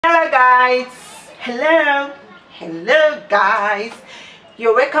Alright, hello guys,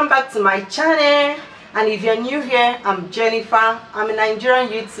 you're welcome back to my channel. And if you're new here, I'm Jennifer. I'm a Nigerian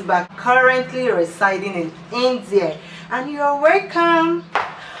YouTuber currently residing in India, and you're welcome.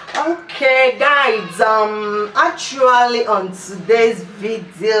 Okay guys, actually on today's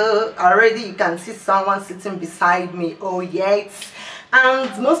video already you can see someone sitting beside me. Oh yes, and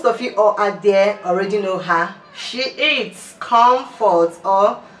most of you all out there already know her. She is Comfort,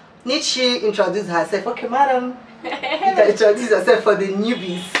 or need she introduce herself? Okay madam, you can introduce yourself for the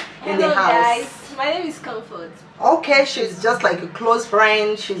newbies in the house. Hello guys, my name is Comfort. Okay, she's just like a close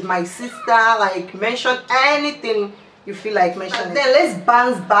friend. She's my sister. Like, mention anything you feel like mentioning. Then let's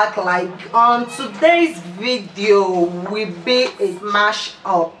bounce back. Like, on today's video will be a smash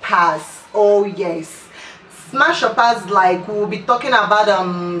or pass. Oh yes, smash or pass. Like, we'll be talking about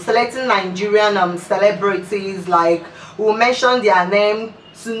selecting Nigerian celebrities. Like, we'll mention their name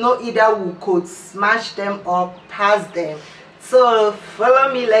to know either we could smash them or pass them. So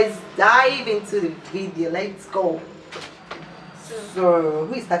follow me, let's dive into the video. Let's go. So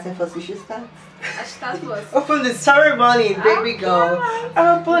who is starting first? You should start. I start first. Open the ceremony, baby girl.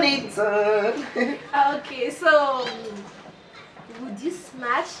 Open it. Okay, so would you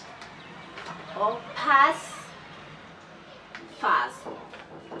smash or pass fast?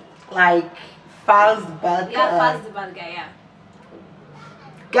 Like fast bad guy. Yeah, fast the bad guy, yeah.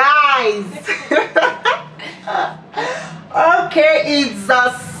 Guys. Okay, it's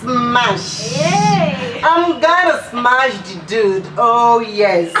a smash. Yay! I'm gonna smash the dude. Oh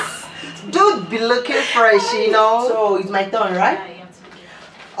yes. Dude be looking fresh, you know. So it's my turn, right? Yeah, you have to begin.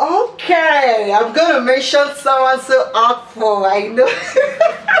 Okay, I'm gonna mention someone so awful. I know.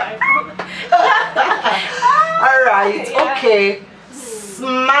 Alright, Yeah. okay.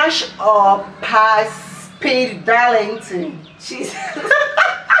 Smash or pass Speed Darlington. Jesus.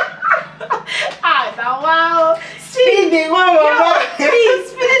 Now wow. Speedy, wow.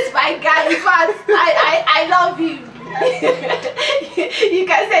 Please, my guy. In fact, I love him. You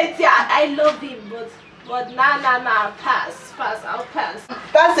can say it, yeah, I love him, but nah, pass, I'll pass.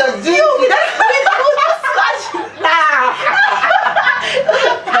 That's your dude.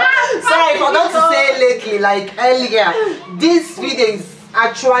 Sorry, I forgot to say lately, like earlier, this video is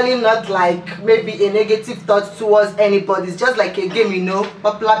actually not like maybe a negative thought towards anybody. It's just like a game, you know.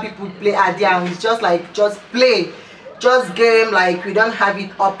 Popular people play idea, and it's just like just play, just game. Like, we don't have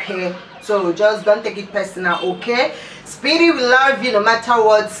it up here, so just don't take it personal, okay? Speedy will love you no matter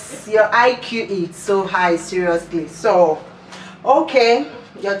what. Your IQ is so high, seriously. So okay,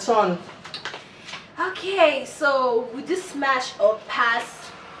 your turn. Okay, so would you smash or pass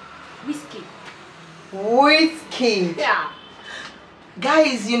whiskey? Whiskey. Yeah.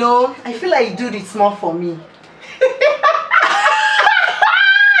 Guys, you know, I feel like dude it's more for me.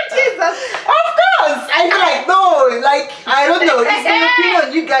 Jesus. Of course, I feel like no, like I don't know. It's my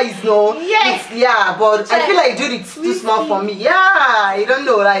opinion, you guys know. Yes. Yeah, but I feel like dude it's too small for me. Yeah, I don't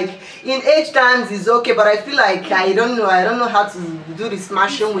know. Like in age times is okay, but I feel like I don't know how to do the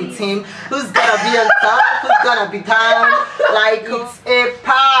smashing with him. Who's gonna be on top? Who's gonna be down? Like, it's a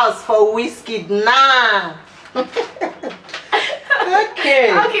pass for whiskey, nah.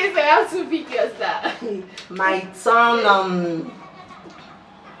 Okay. Okay, so I have to pick your star. My turn.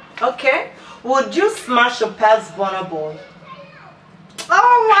 Okay. Would you smash or pass Burna Boy?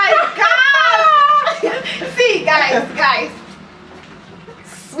 Oh my god! See, guys.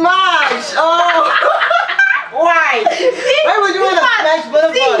 Smash! Oh! Why? Why would you want to smash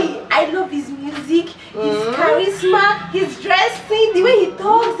Burna Boy? I love his music, his charisma, his dressing, the way he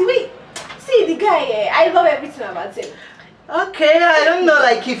talks, the way. See, the guy, I love everything about him. Okay, I don't know,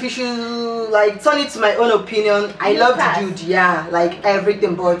 like if you should like turn it to my own opinion. I love the dude, yeah, like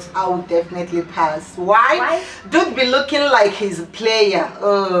everything, but I would definitely pass. Why? Dude be looking like he's a player.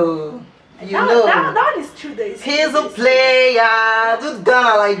 Oh, you know. That one is true though. He's a player. Dude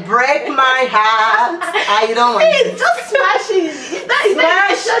gonna like break my heart. I don't want It's just smashing.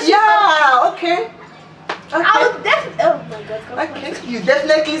 smash. Yeah, okay. I would definitely. Oh my god. Okay, you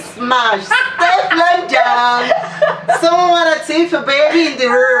definitely smash. Step down. Someone wanna see for baby in the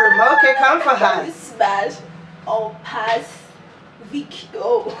room. Okay, come for her. Smash or pass Vicky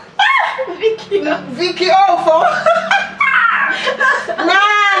O. Vicky O. Vicky O for.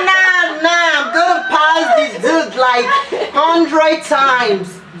 Nah. I'm gonna pass this dude like 100 times.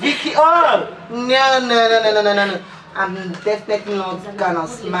 Vicky O. No. I'm definitely not gonna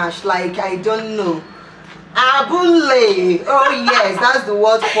smash. Like, I don't know. Abule. Oh yes, that's the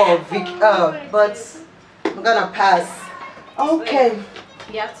word for Vicky. But I'm gonna pass. Okay.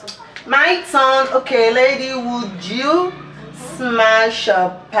 You have to. My turn. Okay, lady, would you smash or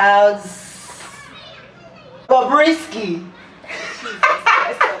pass Bobrisky.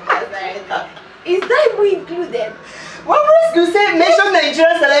 Is that even included? Bobrisky said mention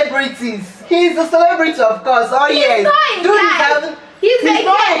Nigerian celebrities. He's a celebrity, of course. Oh yes. He's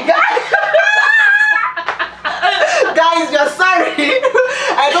not a guy. Guys, you're sorry.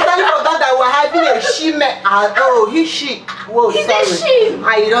 I totally forgot that we're having a she. Oh, she. Whoa, He's sorry. a she.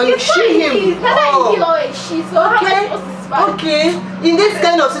 I don't she him. Okay. In this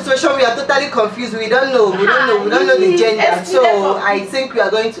kind of situation, we are totally confused. We don't know. We don't know the gender. So I think we are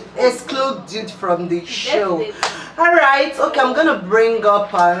going to exclude it from the show. All right. Okay, I'm gonna bring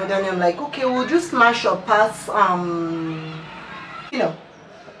up another name. Like, okay, we'll just smash or pass. You know.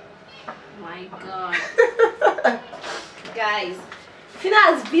 My God. Guys, Fina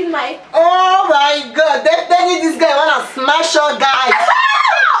has been my. Oh my God! Definitely, this guy wanna smash her, guys.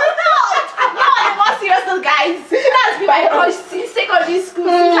 No, I'm more serious though, guys. Fina has been my crush since secondary school,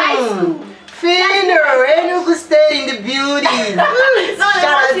 since high school. Fina, Enugu stayed in the building. No,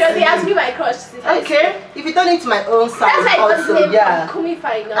 seriously, has been my crush since high school. Okay, if you turn it to my own side, that's why also, yeah. Kumi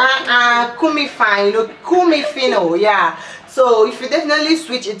Fine. Kumi Fine, Kumi Fino, yeah. So if you definitely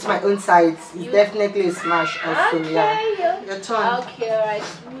switch it to my own side, it's definitely a smash also, okay, yeah. Your turn. Okay, alright.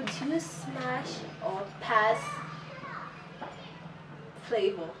 Would you smash or pass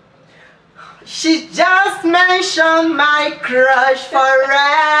Flavor? She just mentioned my crush forever.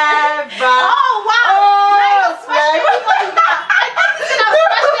 Oh wow! Oh,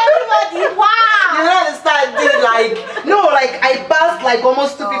 everybody! Wow! You don't understand, dude. Like, no, like I passed like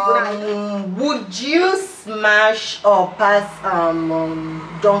almost 2 people. Would you smash or pass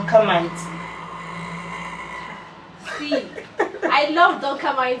Dunkermite? See, I love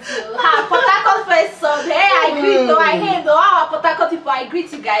Dunkermite too. Ha, Port Harcourt first song. Hey, I greet though. I hate though. How Port Harcourt people? I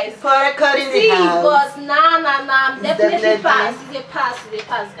greet you guys. Port Harcourt in see, the house. but nah. Definitely pass. It's a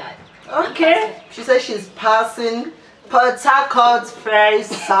pass, guys. Okay. She says she's passing Port Harcourt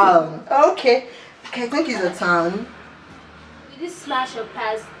first song. Okay. Okay, I think it's a turn. Will you smash or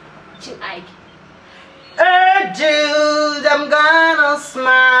pass Chin Ike? Dude, I'm gonna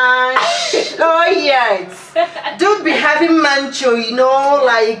smash. Oh yes. Dude be having mancho, you know,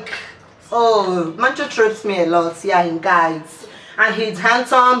 like, oh, mancho trips me a lot, yeah, in guys. And he's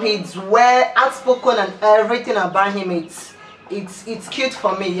handsome, he's well outspoken, and everything about him, it's cute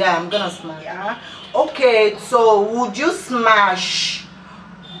for me. Yeah, I'm gonna smash. Yeah. Okay, so would you smash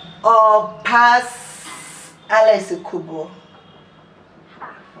or pass Alex Kubo?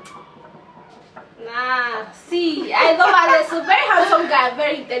 Nah, see, I love Alex, a very handsome guy,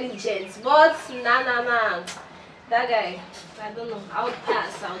 very intelligent, but nah. That guy, I don't know, I would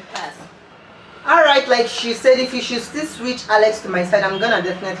pass. Alright, like she said, if you should still switch Alex to my side, I'm gonna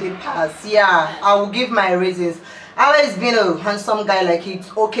definitely pass. Yeah, I will give my reasons. Alex being a handsome guy, like,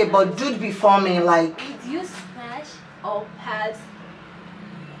 it's okay, but dude before me, like... Did you smash or pass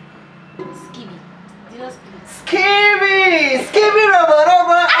Skibby? Skibby Robo,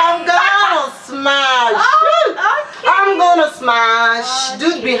 I'm gonna smash. Oh, okay. I'm gonna smash. Okay.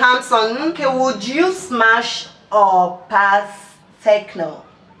 Dude be handsome. Okay, would you smash or pass Techno?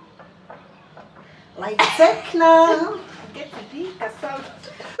 Like Techno? Get to be cassava.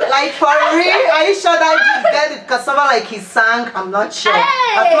 Like for real? Are you sure that dude get the cassava like he sang? I'm not sure.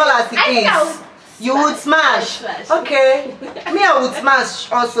 Hey, as small as it is. You would smash. Okay. Me, I would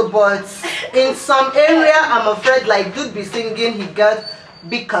smash also, but in some area, I'm afraid like dude be singing, he got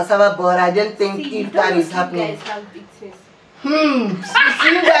big cassava, but I don't think if that is happening. You guys have big things.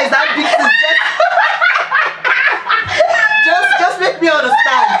 You guys have big things. Just make me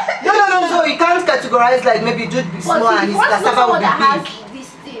understand. No. So you can't categorize like maybe dude be small and his cassava will be big. Has this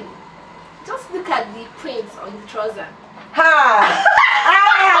thing. Just look at the print on the trouser. Ha!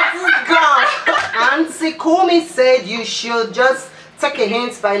 Auntie Kumi said you should just take a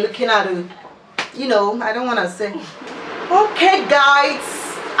hint by looking at it. You know, I don't want to say. Okay, guys.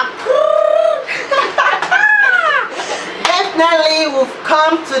 Definitely, we've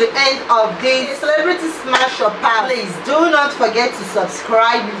come to the end of this Celebrity Smash or Pass. Please do not forget to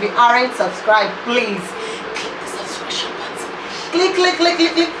subscribe. If you aren't subscribed, please click the subscription button.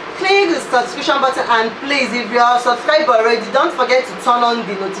 Click the subscription button, and please, if you are subscribed already, don't forget to turn on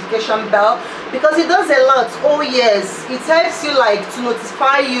the notification bell because it does a lot. Oh yes, it helps you like to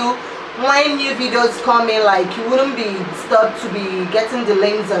notify you when new videos come in, like you wouldn't be disturbed to be getting the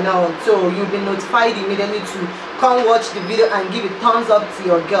links and all, so you'll be notified immediately to come watch the video and give a thumbs up to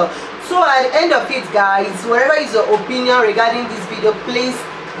your girl. So at the end of it, guys, whatever is your opinion regarding this video, please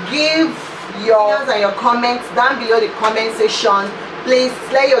give yours and your comments down below the comment section. Please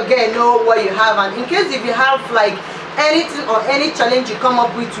let your girl know what you have, and in case if you have like anything or any challenge you come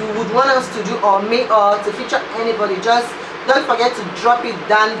up with you would want us to do, or me, or to feature anybody, just don't forget to drop it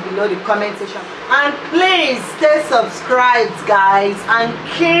down below the comment section. And please stay subscribed, guys, and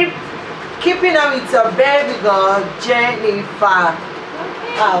keeping up with your baby girl Jennifer.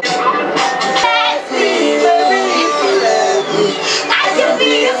 I can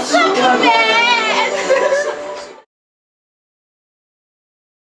be a Superman.